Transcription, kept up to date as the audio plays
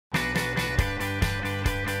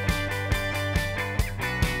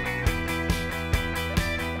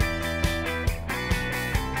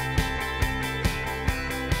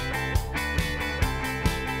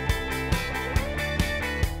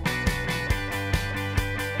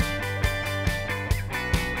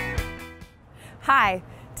Hi,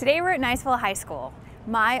 today we're at Niceville High School,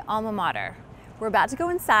 my alma mater. We're about to go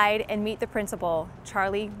inside and meet the principal,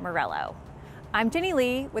 Charlie Marello. I'm Jenny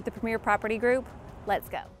Lee with the Premier Property Group. Let's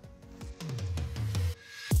go.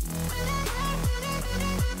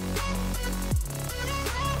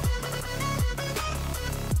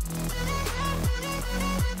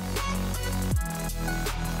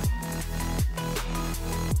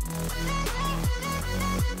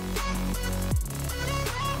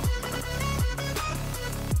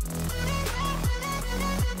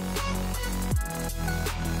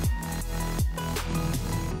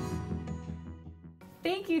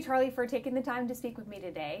 Thank you, Charlie, for taking the time to speak with me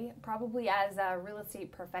today. Probably as a real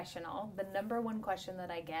estate professional, the #1 question that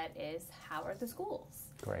I get is, how are the schools?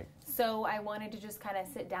 Great. So I wanted to just kind of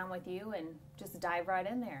sit down with you and just dive right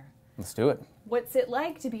in there. Let's do it. What's it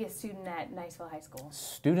like to be a student at Niceville High School?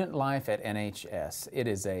 Student life at NHS, it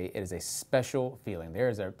is a special feeling.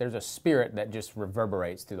 There's a spirit that just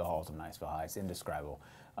reverberates through the halls of Niceville High. It's indescribable.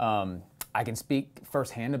 I can speak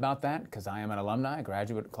firsthand about that because I am an alumni, a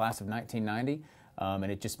graduate class of 1990. And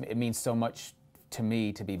it means so much to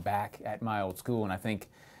me to be back at my old school. And I think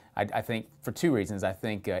for two reasons. I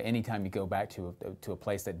think anytime you go back to a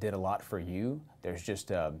place that did a lot for you, there's just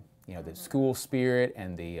the school spirit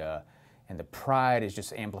and the pride is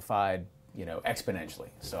just amplified exponentially.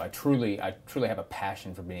 So I truly have a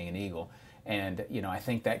passion for being an Eagle, and I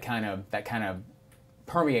think that kind of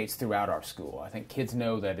permeates throughout our school. I think kids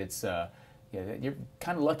know that it's that you're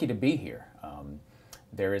kind of lucky to be here.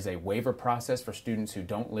 There is a waiver process for students who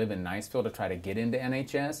don't live in Niceville to try to get into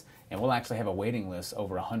NHS, and we'll actually have a waiting list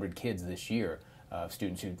over 100 kids this year of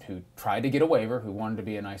students who tried to get a waiver, who wanted to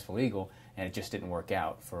be a Niceville Eagle, and it just didn't work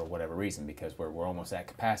out for whatever reason because we're almost at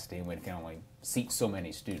capacity and we can only seat so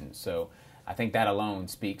many students. So I think that alone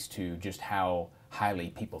speaks to just how highly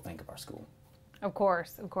people think of our school. Of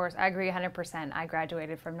course. I agree 100%. I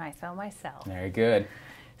graduated from Niceville myself. Very good.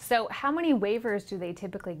 So how many waivers do they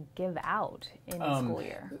typically give out in the school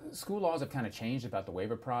year? School laws have kind of changed about the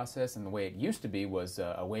waiver process, and the way it used to be was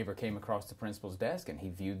a waiver came across the principal's desk and he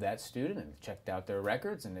viewed that student and checked out their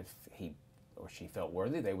records, and if he or she felt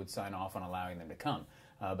worthy, they would sign off on allowing them to come.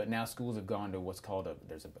 But now schools have gone to what's called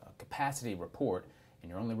there's a capacity report, and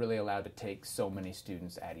you're only really allowed to take so many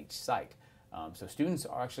students at each site. So students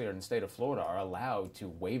actually in the state of Florida are allowed to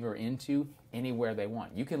waiver into anywhere they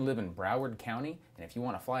want. You can live in Broward County, and if you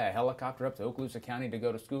want to fly a helicopter up to Okaloosa County to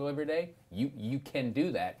go to school every day, you can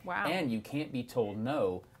do that. Wow. And you can't be told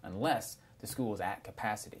no unless the school is at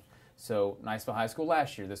capacity. So Niceville High School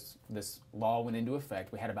last year, this law went into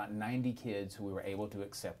effect. We had about 90 kids who we were able to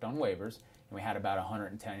accept on waivers, and we had about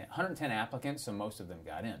 110 applicants, so most of them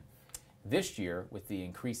got in. This year, with the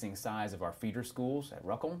increasing size of our feeder schools at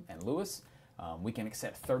Ruckel and Lewis, we can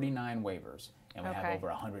accept 39 waivers, and we have over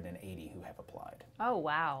 180 who have applied. Oh,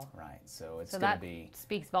 wow. Right, so it's going to be... that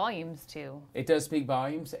speaks volumes, too. It does speak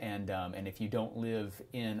volumes, and if you don't live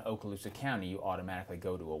in Okaloosa County, you automatically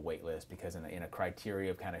go to a wait list because in a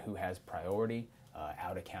criteria of kind of who has priority,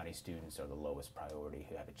 out-of-county students are the lowest priority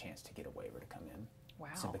who have a chance to get a waiver to come in. Wow.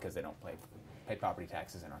 Simply because they don't pay property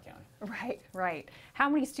taxes in our county. Right. How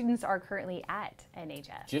many students are currently at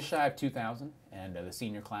NHS? Just shy of 2,000, and the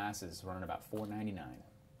senior class is running about 499.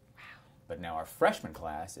 Wow. But now our freshman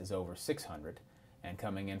class is over 600, and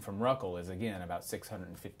coming in from Ruckel is again about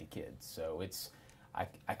 650 kids. So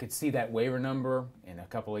I could see that waiver number in a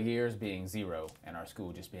couple of years being 0, and our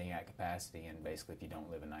school just being at capacity, and basically if you don't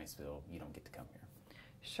live in Niceville, you don't get to come here.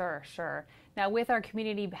 Sure. Now, with our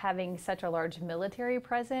community having such a large military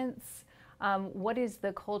presence, what is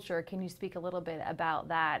the culture? Can you speak a little bit about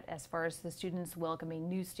that as far as the students welcoming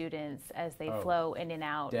new students as they flow in and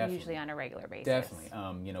out, usually on a regular basis?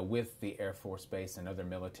 Definitely. With the Air Force Base and other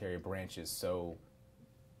military branches so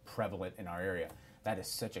prevalent in our area, that is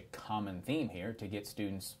such a common theme here to get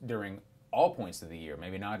students during all points of the year.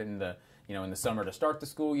 Maybe not in the summer to start the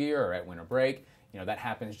school year or at winter break. That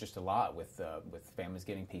happens just a lot with families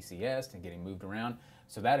getting PCS'd and getting moved around.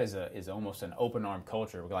 So that is almost an open arm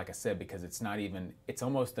culture, like I said, because it's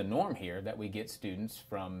almost the norm here that we get students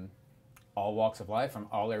from all walks of life, from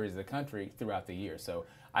all areas of the country throughout the year. So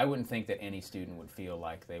I wouldn't think that any student would feel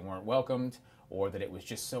like they weren't welcomed or that it was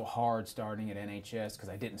just so hard starting at NHS because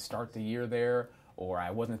I didn't start the year there or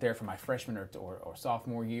I wasn't there for my freshman or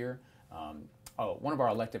sophomore year. One of our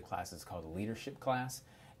elective classes is called the leadership class.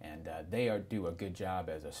 And they do a good job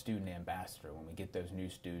as a student ambassador when we get those new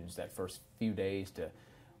students that first few days to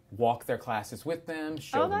walk their classes with them,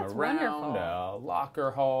 show them around, locker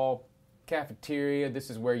hall, cafeteria, this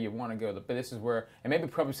is where you want to go, but this is where, and maybe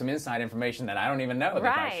probably some inside information that I don't even know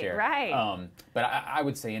that I share. Right. But I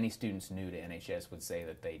would say any students new to NHS would say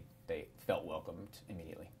that they felt welcomed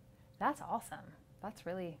immediately. That's awesome. That's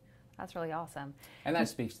really awesome. And that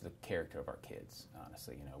speaks to the character of our kids,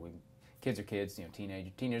 honestly. Kids are kids.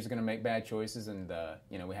 Teenagers are going to make bad choices, and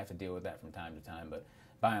we have to deal with that from time to time. But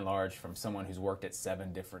by and large, from someone who's worked at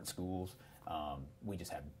 7 different schools, we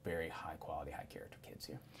just have very high quality, high character kids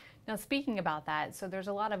here. Now, speaking about that, so there's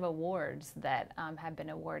a lot of awards that have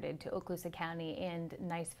been awarded to Okaloosa County and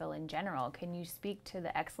Niceville in general. Can you speak to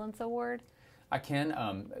the Excellence Award? I can.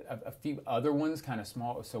 A few other ones, kind of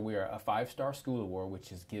small. So we are a 5-star school award,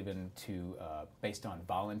 which is given to based on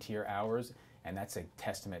volunteer hours, and that's a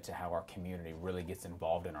testament to how our community really gets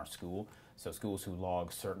involved in our school. So schools who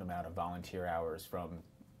log a certain amount of volunteer hours from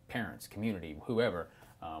parents, community, whoever,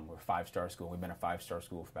 we're a 5-star school. We've been a 5-star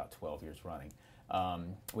school for about 12 years running.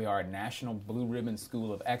 We are a National Blue Ribbon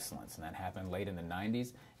School of Excellence, and that happened late in the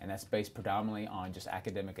 90s, and that's based predominantly on just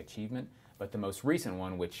academic achievement. But the most recent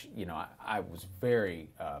one, which I was very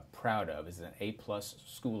proud of, is an A-plus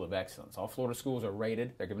School of Excellence. All Florida schools are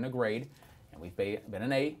rated; they're given a grade, and we've been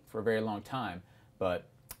an A for a very long time. But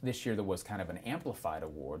this year there was kind of an amplified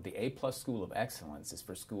award. The A-plus School of Excellence is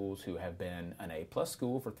for schools who have been an A-plus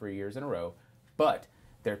school for 3 years in a row, but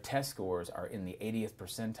their test scores are in the 80th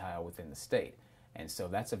percentile within the state. And so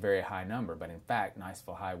that's a very high number, but in fact,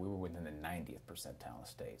 Niceville High, we were within the 90th percentile of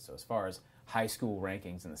the state. So as far as high school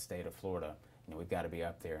rankings in the state of Florida, we've got to be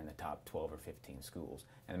up there in the top 12 or 15 schools.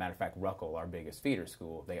 And as a matter of fact, Ruckle, our biggest feeder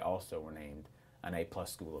school, they also were named an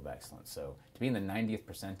A-plus School of Excellence. So to be in the 90th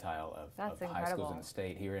percentile of high schools in the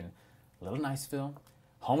state here in Little Niceville,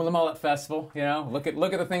 home of the Mullet Festival, look at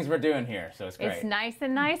the things we're doing here. So it's great. It's nice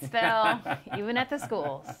in Niceville, even at the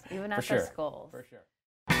schools, For sure. For sure.